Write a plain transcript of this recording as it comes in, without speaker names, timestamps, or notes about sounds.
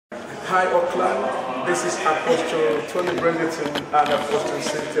Hi Auckland, this is Apostle Tony Brazelton and Apostle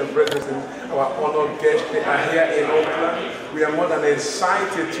Cynthia Brazelton, our honored guests. They are here in Auckland. We are more than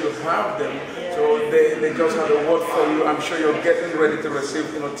excited to have them. So they just have a word for you. I'm sure you're getting ready to receive,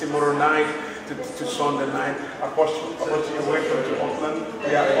 tomorrow night to Sunday night. Apostle, you're welcome to Auckland.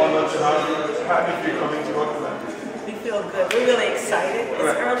 We are honored to have you. How do you feel coming to Auckland? We feel good. We're really excited.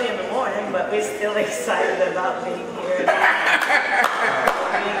 It's early in the morning, but we're still excited about being here.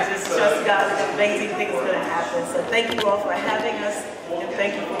 We just got amazing things going to happen. So thank you all for having us, and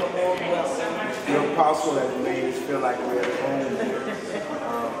thank you for the warm welcome. Your apostle has made us feel like we're at home here.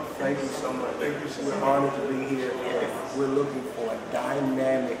 Thank you so much. Thank you. So we're honored to be here. We're looking for a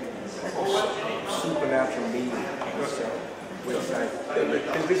dynamic, supernatural meeting. So we're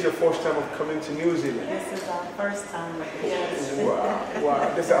excited. Is this your first time of coming to New Zealand? This is our first time. Yes. Wow.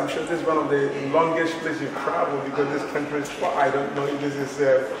 I'm sure this is one of the longest places you've traveled because this country is far. I don't know if this is...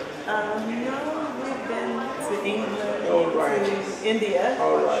 No, we've been to England, to India,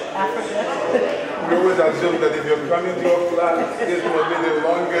 Africa. We always assume that if you're coming to Auckland, this will be the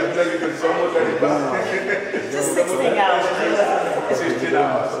longest day because someone that is back. Just 16 hours. 16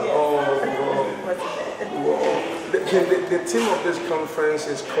 hours. The theme of this conference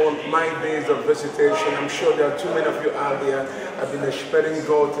is called My Days of Visitation. I'm sure there are too many of you out there have been expecting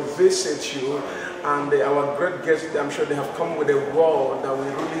God to visit you, and our great guests, I'm sure they have come with a word that will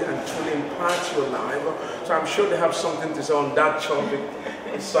really and truly impact your life. So I'm sure they have something to say on that topic.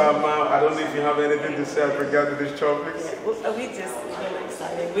 Sama, I don't know if you have anything to say with regard to this topic. Yeah, we just really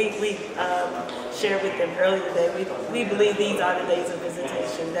excited. We shared with them earlier today. We believe these are the days of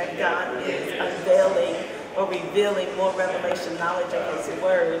visitation, that God is unveiling or revealing more revelation knowledge of His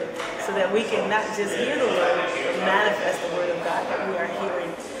Word, so that we can not just hear the Word, but manifest the Word of God that we are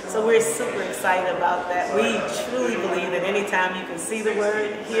hearing. So we're super excited about that. We truly believe that anytime you can see the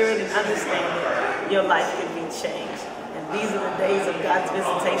Word, hear it, and understand it, your life can be changed. And these are the days of God's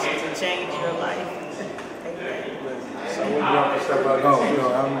visitation to change your life. Amen. So what do you want to say about this?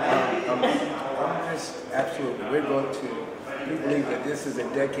 I'm just absolutely. We believe that this is a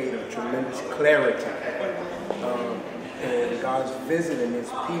decade of tremendous clarity, and God's visiting His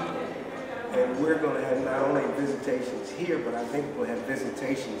people, and we're going to have not only visitations here, but I think we'll have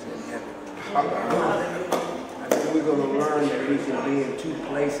visitations in heaven. I think we're going to learn that we can be in two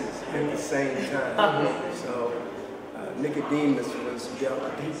places at the same time. So Nicodemus he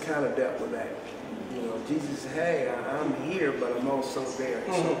kind of dealt with that. Jesus said, hey, I'm here, but I'm also there.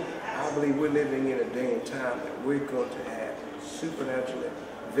 So I believe we're living in a day and time that we're going to have supernatural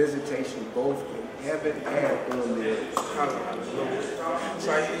visitation both in heaven and on the earth. So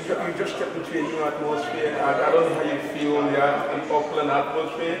you just stepped into a new atmosphere. I don't know how you feel in the Auckland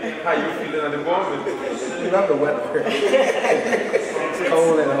atmosphere. How you feeling at the moment? You love the weather. It's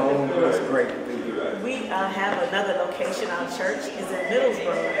cold at home, but it's great to be here. We have another location. Our church is in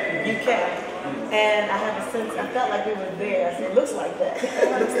Middlesbrough, UK. And I have a sense, I felt like we were there. So it looks like that.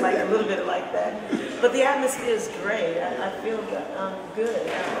 It looks like a little bit like that. But the atmosphere is great. I feel good.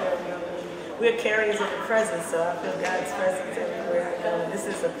 We're carriers of the presence, so I feel God's presence everywhere I go. This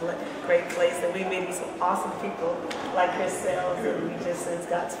is a great place that we meet some awesome people like yourselves, and we just sense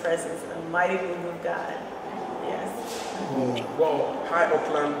God's presence, a mighty move of God. Yes. Well, hi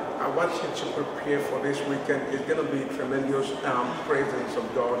Auckland. I want you to prepare for this weekend. It's going to be tremendous presence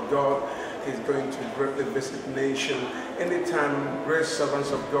of God. God is going to greatly visit the nation. Anytime great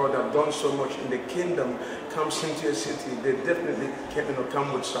servants of God have done so much in the kingdom comes into a city, they definitely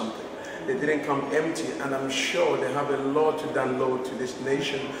come with something. They didn't come empty, and I'm sure they have a lot to download to this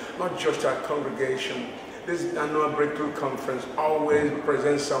nation, not just our congregation. This annual Breakthrough Conference always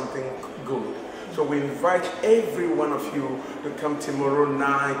presents something good. So we invite every one of you to come tomorrow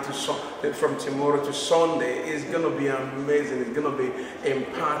night, from tomorrow to Sunday. It's going to be amazing. It's going to be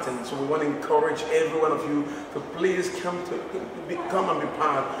imparting. So we want to encourage every one of you to please come and be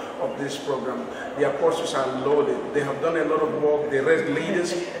part of this program. The apostles are loaded. They have done a lot of work. The rest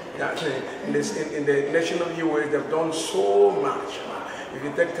leaders in the nation of US, they've done so much. If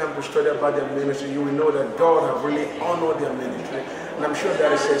you take time to study about their ministry, you will know that God has really honored their ministry. And I'm sure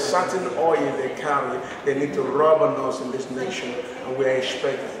there is a certain oil they carry. They need to rub on us in this nation, and we are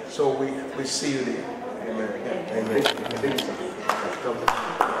expecting. So we see you there. Amen. Amen.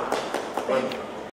 Amen.